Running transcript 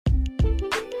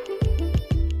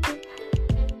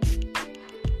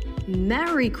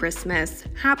Merry Christmas,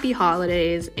 Happy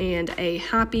Holidays, and a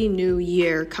Happy New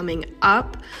Year coming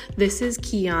up. This is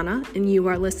Kiana, and you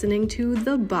are listening to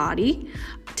The Body.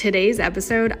 Today's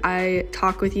episode, I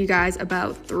talk with you guys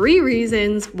about 3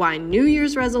 reasons why New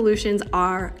Year's resolutions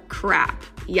are crap.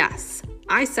 Yes,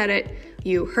 I said it.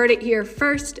 You heard it here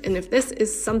first, and if this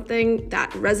is something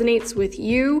that resonates with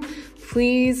you,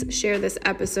 please share this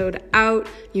episode out.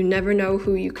 You never know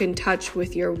who you can touch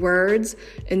with your words,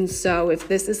 and so if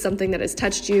this is something that has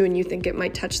touched you and you think it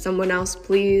might touch someone else,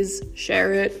 please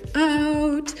share it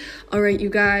out. All right,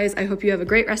 you guys, I hope you have a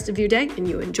great rest of your day and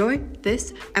you enjoy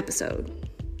this episode.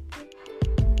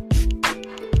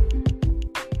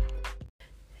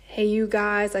 Hey you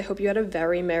guys, I hope you had a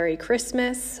very Merry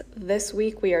Christmas. This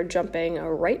week we are jumping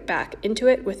right back into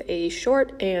it with a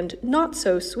short and not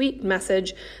so sweet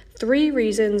message. 3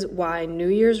 reasons why New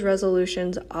Year's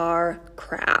resolutions are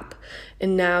crap.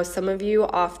 And now some of you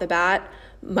off the bat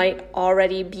might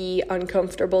already be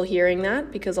uncomfortable hearing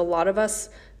that because a lot of us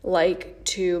like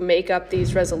to make up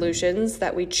these resolutions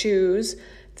that we choose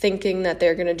thinking that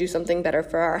they're going to do something better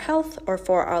for our health or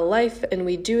for our life, and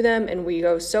we do them and we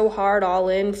go so hard all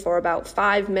in for about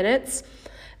 5 minutes,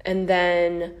 and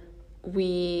then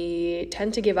we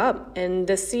tend to give up. And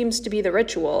this seems to be the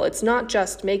ritual. It's not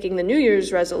just making the New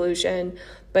Year's resolution,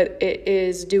 but it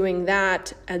is doing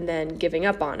that and then giving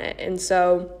up on it. And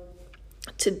so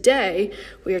today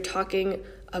we are talking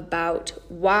about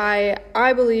why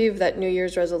I believe that New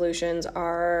Year's resolutions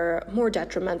are more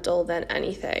detrimental than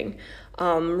anything.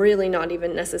 Really not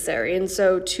even necessary. And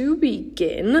so to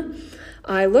begin,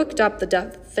 I looked up the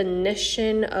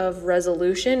definition of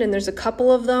resolution, and there's a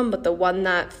couple of them, but the one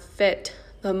that fit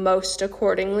the most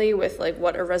accordingly with like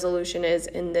what a resolution is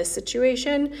in this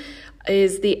situation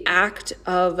is the act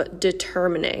of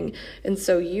determining. And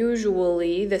so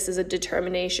usually this is a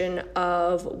determination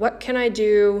of what can I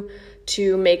do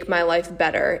to make my life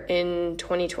better in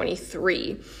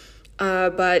 2023.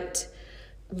 But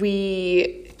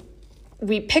we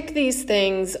pick these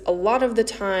things a lot of the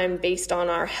time based on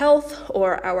our health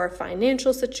or our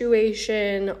financial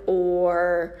situation,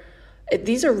 or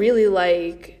these are really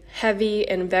like heavy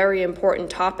and very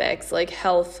important topics like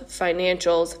health,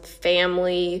 financials,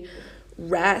 family,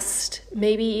 rest,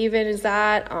 maybe even is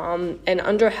that. And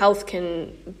under health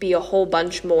can be a whole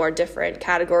bunch more different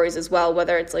categories as well,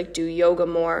 whether it's like do yoga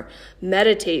more,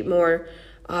 meditate more,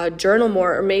 journal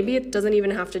more, or maybe it doesn't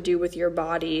even have to do with your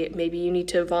body. Maybe you need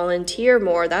to volunteer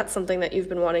more. That's something that you've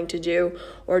been wanting to do,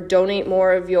 or donate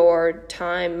more of your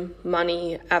time,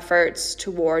 money, efforts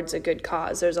towards a good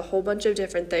cause. There's a whole bunch of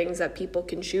different things that people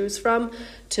can choose from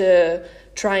to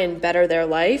try and better their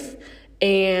life.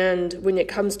 And when it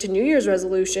comes to New Year's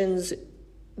resolutions,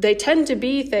 they tend to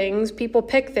be things, people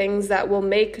pick things that will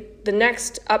make the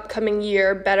next upcoming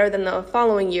year better than the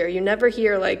following year. You never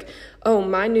hear like, oh,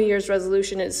 my New Year's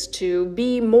resolution is to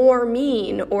be more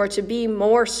mean or to be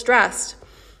more stressed.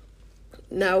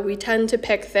 No, we tend to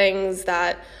pick things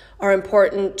that are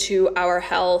important to our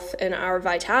health and our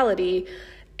vitality.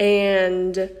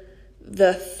 And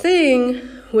the thing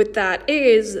with that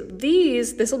is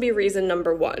this will be reason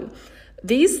number 1.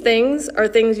 These things are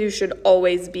things you should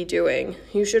always be doing.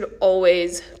 You should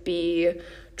always be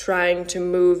trying to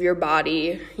move your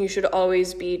body. You should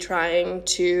always be trying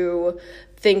to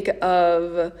think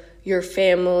of your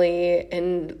family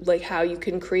and like how you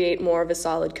can create more of a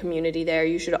solid community there.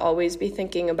 You should always be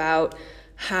thinking about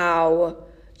how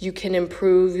you can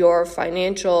improve your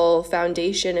financial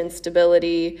foundation and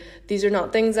stability. These are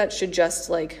not things that should just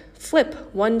like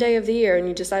flip one day of the year and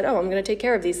you decide, oh, I'm going to take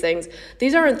care of these things.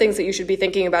 These aren't things that you should be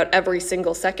thinking about every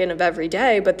single second of every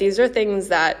day, but these are things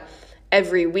that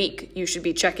every week you should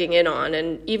be checking in on.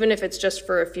 And even if it's just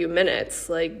for a few minutes,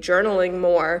 like journaling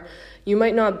more. You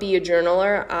might not be a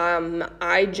journaler.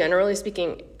 I generally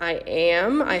speaking, I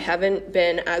am. I haven't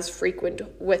been as frequent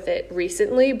with it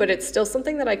recently, but it's still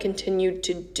something that I continue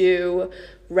to do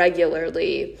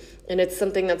regularly. And it's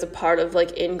something that's a part of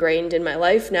like ingrained in my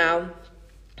life now.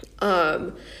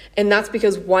 And that's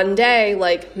because one day,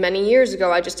 like many years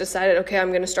ago, I just decided, okay, I'm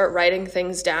going to start writing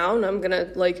things down. I'm going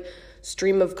to like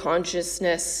stream of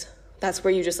consciousness. That's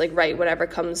where you just like write whatever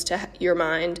comes to your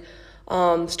mind.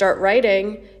 Start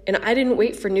writing, and I didn't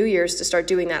wait for New Year's to start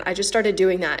doing that. I just started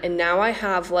doing that, and now I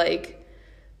have like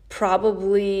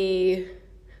probably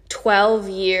 12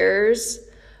 years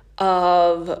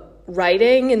of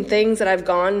writing and things that I've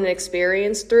gone and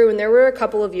experienced through, and there were a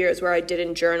couple of years where I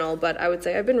didn't journal, but I would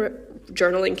say I've been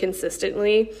journaling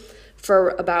consistently for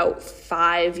about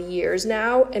 5 years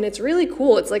now, and it's really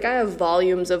cool. It's like I have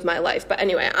volumes of my life. But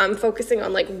anyway, I'm focusing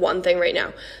on like one thing right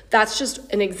now. That's just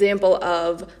an example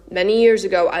of many years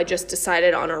ago, I just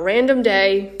decided on a random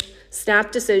day,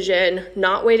 snap decision,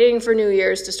 not waiting for New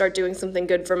Year's to start doing something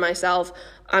good for myself.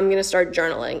 I'm going to start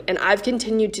journaling. And I've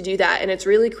continued to do that. And it's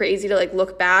really crazy to like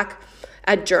look back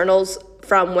at journals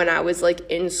from when I was like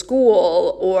in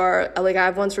school, or like I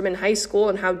have ones from in high school,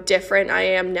 and how different I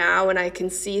am now. And I can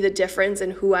see the difference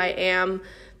in who I am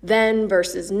then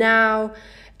versus now.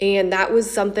 And that was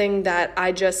something that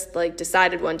I just like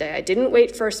decided one day. I didn't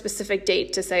wait for a specific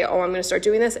date to say, oh, I'm going to start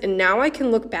doing this. And now I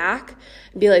can look back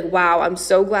and be like, wow, I'm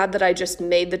so glad that I just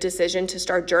made the decision to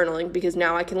start journaling, because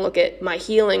now I can look at my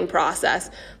healing process,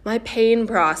 my pain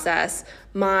process,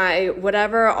 my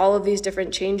whatever, all of these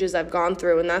different changes I've gone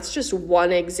through. And that's just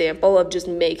one example of just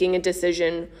making a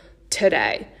decision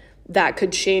today that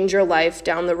could change your life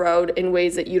down the road in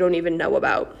ways that you don't even know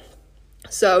about.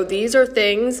 So these are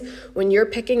things when you're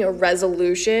picking a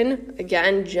resolution.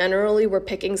 Again, generally we're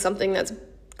picking something that's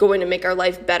going to make our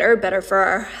life better for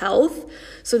our health.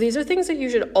 So these are things that you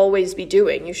should always be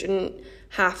doing. You shouldn't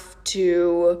have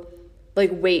to like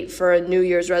wait for a New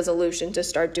Year's resolution to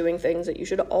start doing things that you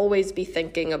should always be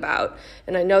thinking about.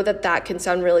 And I know that that can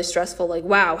sound really stressful, like,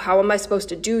 wow, how am I supposed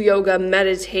to do yoga,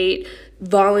 meditate,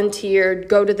 volunteer,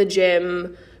 go to the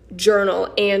gym,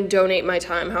 journal, and donate my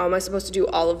time? How am I supposed to do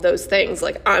all of those things?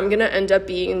 Like, I'm going to end up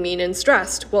being mean and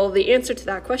stressed. Well, the answer to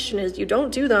that question is you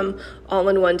don't do them all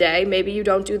in one day. Maybe you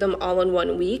don't do them all in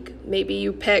 1 week. Maybe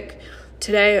you pick,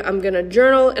 today I'm going to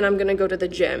journal and I'm going to go to the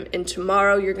gym. And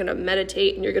tomorrow you're going to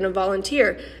meditate and you're going to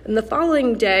volunteer. And the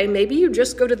following day, maybe you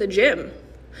just go to the gym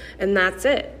and that's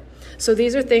it. So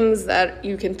these are things that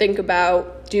you can think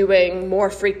about doing more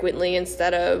frequently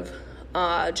instead of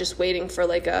just waiting for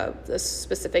like a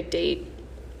specific date,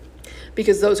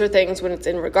 because those are things when it's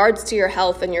in regards to your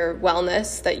health and your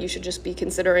wellness that you should just be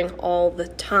considering all the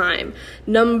time.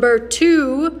 Number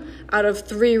 2 out of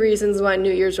 3 reasons why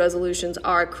New Year's resolutions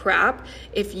are crap: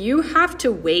 if you have to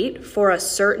wait for a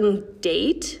certain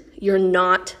date, you're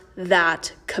not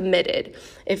that committed.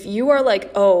 If you are like,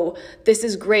 oh, this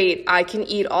is great, I can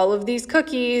eat all of these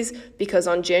cookies because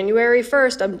on January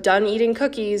 1st I'm done eating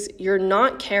cookies, you're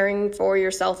not caring for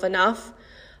yourself enough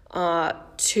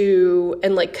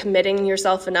and like committing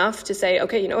yourself enough to say,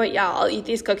 okay, you know what, yeah, I'll eat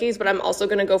these cookies, but I'm also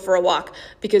going to go for a walk.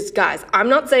 Because guys, I'm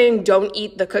not saying don't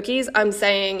eat the cookies, I'm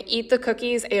saying eat the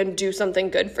cookies and do something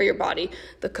good for your body.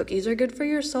 The cookies are good for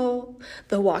your soul,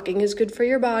 the walking is good for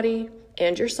your body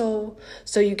and your soul,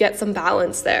 so you get some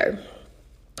balance there.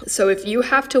 So if you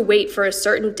have to wait for a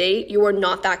certain date, you are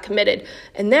not that committed.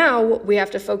 And now we have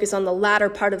to focus on the latter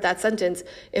part of that sentence.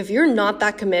 If you're not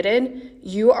that committed,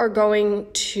 you are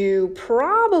going to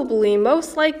probably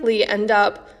most likely end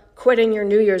up quitting your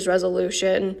New Year's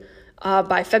resolution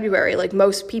by February, like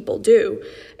most people do.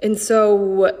 And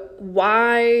so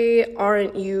why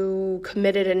aren't you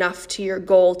committed enough to your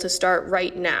goal to start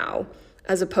right now,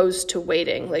 as opposed to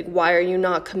waiting? Like, why are you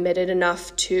not committed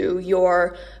enough to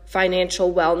your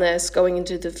financial wellness, going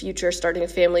into the future, starting a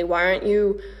family? Why aren't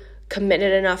you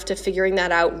committed enough to figuring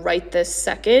that out right this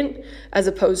second, as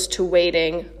opposed to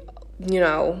waiting,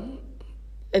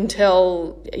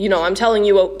 until, I'm telling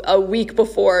you a week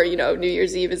before, New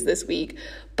Year's Eve is this week.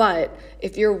 But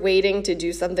if you're waiting to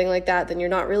do something like that, then you're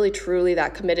not really truly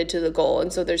that committed to the goal.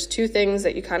 And so there's 2 things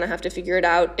that you kind of have to figure it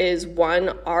out. Is one,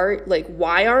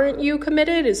 why aren't you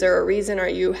committed? Is there a reason? Are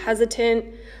you hesitant?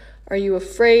 Are you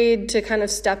afraid to kind of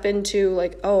step into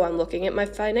like, oh, I'm looking at my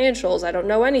financials, I don't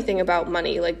know anything about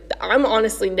money? Like, I'm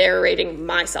honestly narrating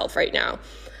myself right now,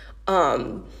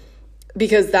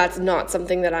 because that's not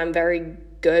something that I'm very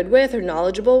good with or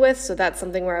knowledgeable with. So that's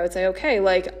something where I would say, okay,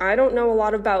 like, I don't know a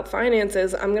lot about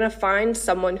finances. I'm going to find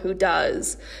someone who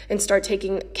does and start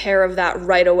taking care of that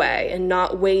right away, and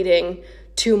not waiting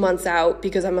 2 months out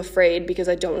because I'm afraid, because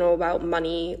I don't know about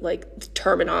money, like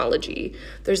terminology.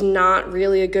 There's not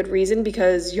really a good reason,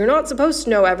 because you're not supposed to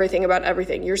know everything about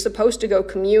everything. You're supposed to go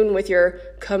commune with your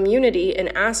community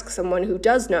and ask someone who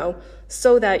does know,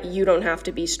 so that you don't have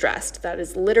to be stressed. That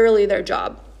is literally their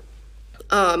job.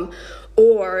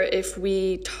 Or if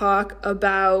we talk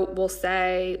about, we'll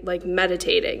say, like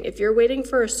meditating. If you're waiting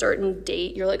for a certain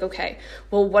date, you're like, okay,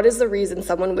 well, what is the reason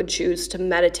someone would choose to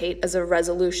meditate as a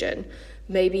resolution?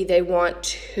 Maybe they want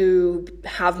to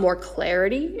have more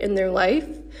clarity in their life.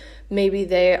 Maybe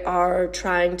they are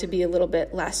trying to be a little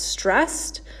bit less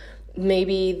stressed.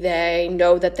 Maybe they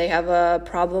know that they have a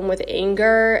problem with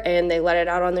anger and they let it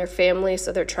out on their family,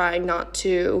 so they're trying not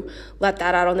to let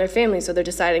that out on their family. So they're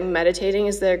deciding meditating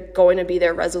is going to be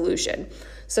their resolution.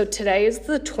 So today is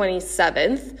the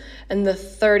 27th and the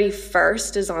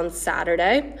 31st is on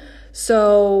Saturday.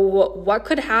 So what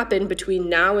could happen between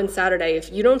now and Saturday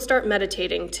if you don't start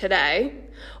meditating today,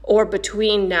 or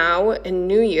between now and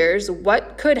New Year's?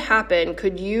 What could happen?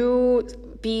 Could you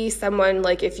be someone,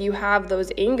 like if you have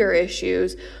those anger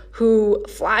issues, who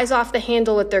flies off the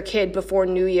handle at their kid before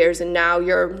New Year's, and now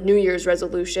your New Year's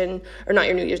resolution, or not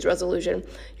your New Year's resolution,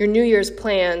 your New Year's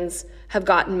plans have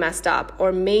gotten messed up?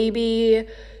 Or maybe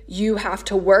you have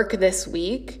to work this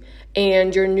week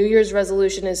and your New Year's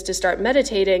resolution is to start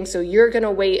meditating, so you're going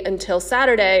to wait until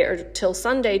Saturday or till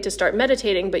Sunday to start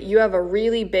meditating, but you have a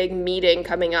really big meeting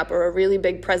coming up or a really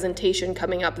big presentation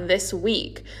coming up this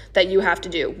week that you have to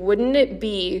do. Wouldn't it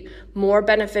be more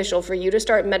beneficial for you to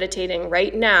start meditating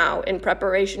right now in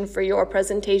preparation for your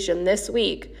presentation this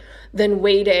week than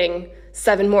waiting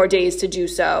 7 more days to do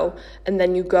so, and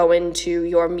then you go into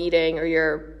your meeting or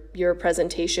your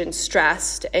presentation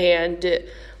stressed, and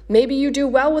maybe you do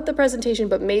well with the presentation,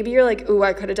 but maybe you're like, ooh,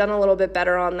 I could have done a little bit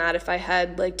better on that if I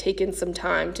had taken some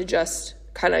time to just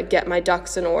kind of get my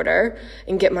ducks in order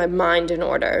and get my mind in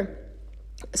order.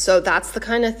 So that's the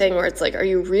kind of thing where it's like, are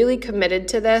you really committed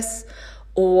to this,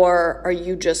 or are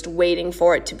you just waiting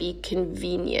for it to be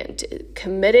convenient?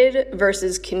 Committed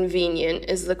versus convenient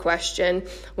is the question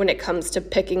when it comes to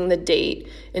picking the date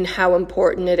and how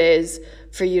important it is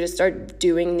for you to start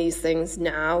doing these things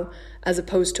now, as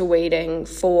opposed to waiting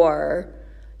for,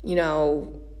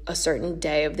 a certain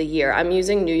day of the year. I'm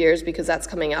using New Year's because that's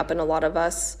coming up, and a lot of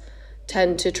us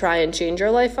tend to try and change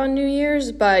your life on New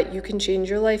Year's, but you can change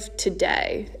your life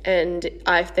today. And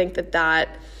I think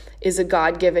that is a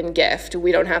God-given gift.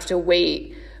 We don't have to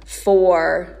wait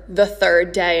for the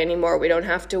third day anymore. We don't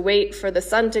have to wait for the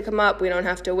sun to come up. We don't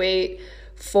have to wait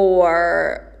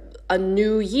for a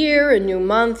new year, a new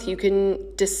month. You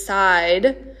can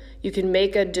decide. You can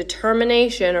make a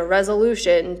determination, a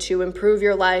resolution to improve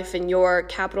your life and your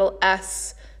capital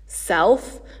S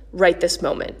self right this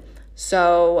moment.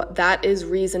 So that is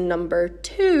reason number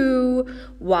 2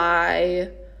 why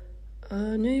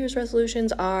New Year's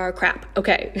resolutions are crap.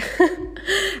 Okay.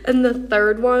 And the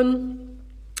third one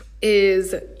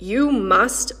is you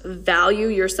must value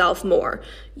yourself more.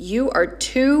 You are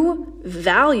too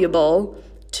valuable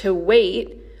to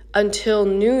wait until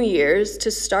New Year's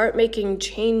to start making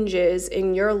changes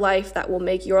in your life that will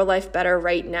make your life better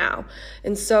right now.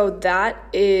 And so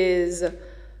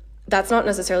that's not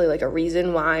necessarily a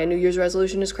reason why a New Year's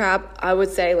resolution is crap. I would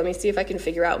say, let me see if I can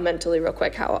figure out mentally real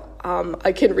quick how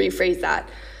I can rephrase that.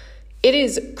 It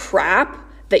is crap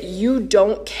that you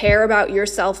don't care about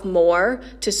yourself more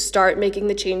to start making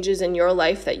the changes in your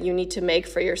life that you need to make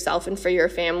for yourself and for your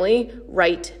family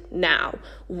right now.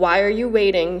 Why are you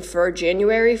waiting for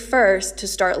January 1st to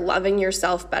start loving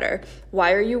yourself better?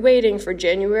 Why are you waiting for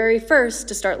January 1st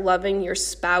to start loving your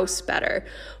spouse better?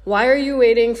 Why are you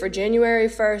waiting for January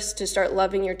 1st to start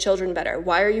loving your children better?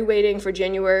 Why are you waiting for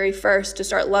January 1st to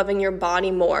start loving your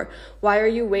body more? Why are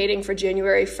you waiting for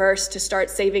January 1st to start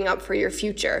saving up for your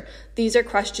future? These are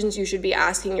questions you should be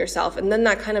asking yourself. And then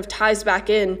that kind of ties back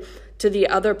in to the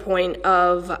other point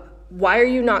of why are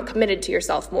you not committed to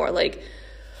yourself more?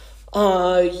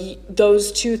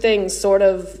 Those two things sort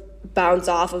of bounce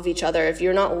off of each other. If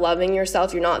you're not loving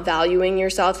yourself, you're not valuing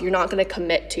yourself, you're not going to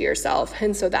commit to yourself.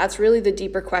 And so that's really the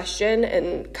deeper question,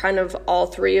 and kind of all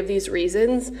 3 of these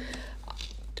reasons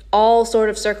all sort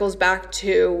of circles back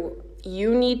to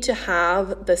you need to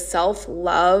have the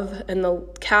self-love and the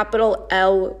capital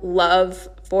L love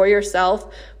for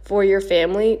yourself, for your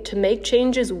family, to make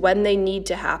changes when they need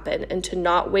to happen and to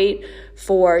not wait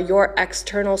for your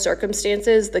external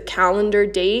circumstances, the calendar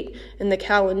date and the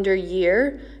calendar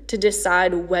year, to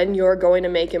decide when you're going to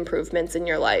make improvements in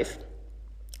your life.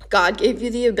 God gave you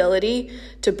the ability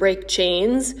to break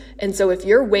chains. And so if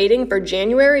you're waiting for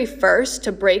January 1st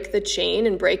to break the chain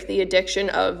and break the addiction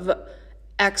of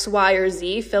X, Y, or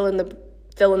Z, fill in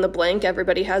the blank,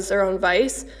 everybody has their own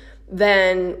vice,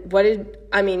 then what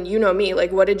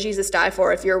did Jesus die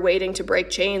for if you're waiting to break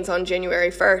chains on January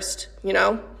 1st?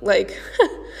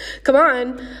 Come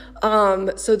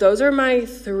on. So those are my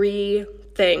 3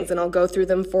 things, and I'll go through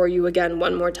them for you again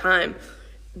one more time.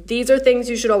 These are things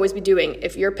you should always be doing.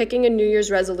 If you're picking a New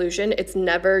Year's resolution, it's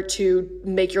never to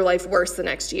make your life worse the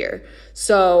next year.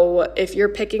 So if you're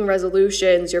picking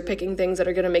resolutions, you're picking things that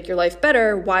are going to make your life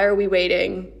better, why are we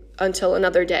waiting until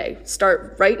another day?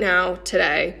 Start right now,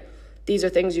 today. These are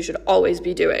things you should always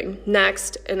be doing.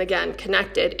 Next, and again,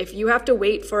 connected, if you have to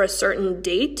wait for a certain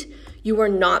date you are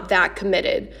not that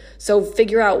committed. So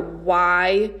figure out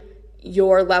why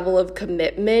your level of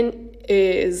commitment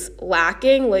is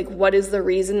lacking. Like, what is the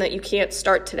reason that you can't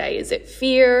start today? Is it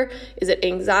fear? Is it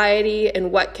anxiety?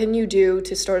 And what can you do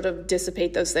to sort of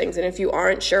dissipate those things? And if you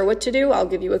aren't sure what to do, I'll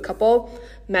give you a couple.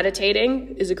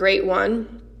 Meditating is a great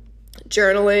one.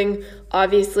 Journaling,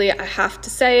 obviously, I have to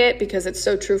say it because it's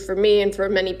so true for me and for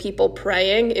many people.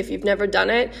 Praying, if you've never done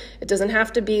it, it doesn't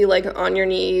have to be like on your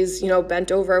knees,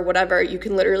 bent over, whatever. You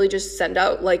can literally just send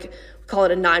out, like, call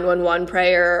it a 911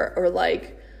 prayer, or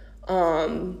like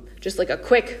just like a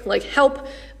quick help.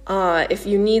 If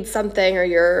you need something, or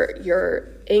you're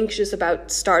anxious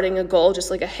about starting a goal,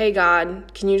 just like a, hey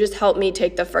God, can you just help me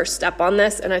take the first step on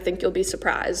this? And I think you'll be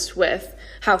surprised with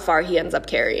how far he ends up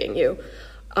carrying you.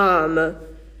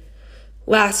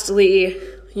 Lastly,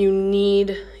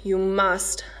 you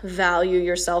must value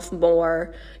yourself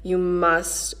more. You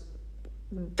must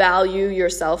value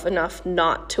yourself enough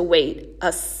not to wait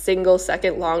a single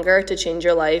second longer to change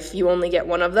your life. You only get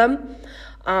one of them.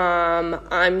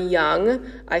 I'm young.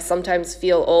 I sometimes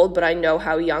feel old, but I know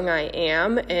how young I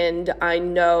am. And I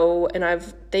know, and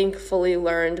I've thankfully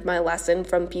learned my lesson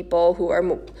from people who are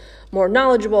more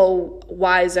knowledgeable,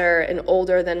 wiser, and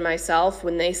older than myself.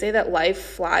 When they say that life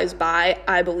flies by,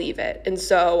 I believe it. And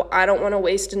so I don't want to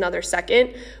waste another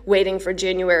second waiting for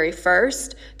January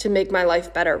 1st to make my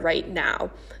life better right now.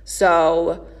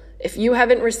 So if you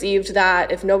haven't received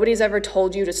that, if nobody's ever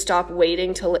told you to stop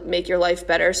waiting to make your life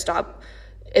better, stop.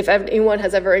 If anyone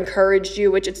has ever encouraged you,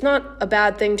 which it's not a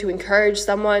bad thing to encourage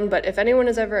someone, but if anyone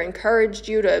has ever encouraged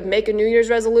you to make a New Year's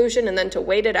resolution and then to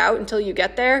wait it out until you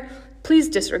get there, please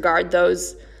disregard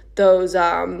those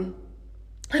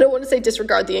I don't want to say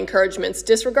disregard the encouragements,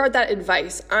 disregard that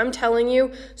advice. I'm telling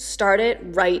you, start it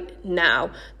right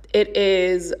now. It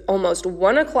is almost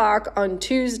 1:00 on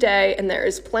Tuesday, and there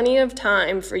is plenty of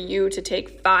time for you to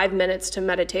take 5 minutes to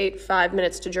meditate, 5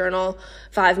 minutes to journal,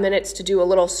 5 minutes to do a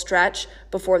little stretch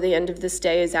before the end of this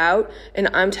day is out. And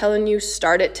I'm telling you,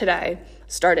 start it today.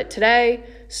 Start it today.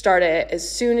 Start it as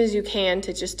soon as you can,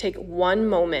 to just take one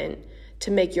moment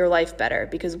to make your life better,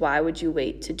 because why would you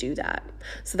wait to do that?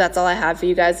 So that's all I have for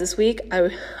you guys this week.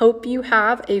 I hope you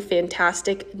have a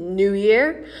fantastic new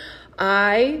year.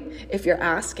 If you're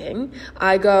asking,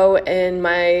 I go in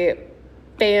my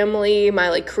family,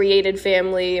 my created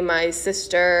family, my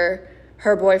sister,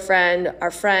 her boyfriend, our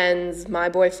friends, my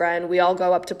boyfriend, we all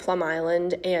go up to Plum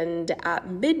Island, and at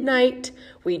midnight,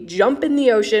 we jump in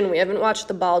the ocean. We haven't watched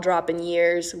the ball drop in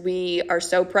years. We are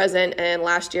so present, and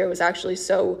last year was actually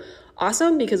so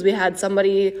awesome because we had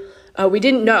somebody we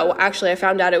didn't know. Actually, I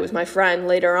found out it was my friend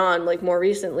later on, more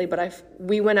recently, but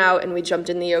we went out and we jumped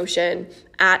in the ocean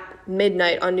at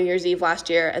midnight on New Year's Eve last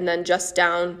year, and then just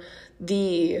down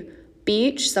the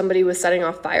beach, somebody was setting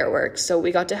off fireworks. So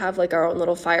we got to have our own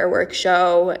little fireworks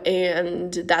show,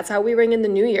 and that's how we ring in the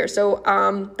new year. So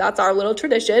that's our little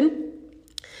tradition.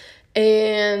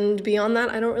 And beyond that,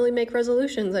 I don't really make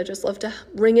resolutions. I just love to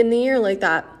ring in the year like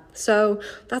that. So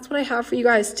that's what I have for you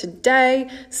guys today.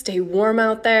 Stay warm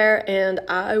out there, and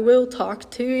I will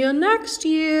talk to you next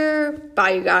year.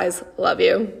 Bye, you guys. Love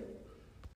you.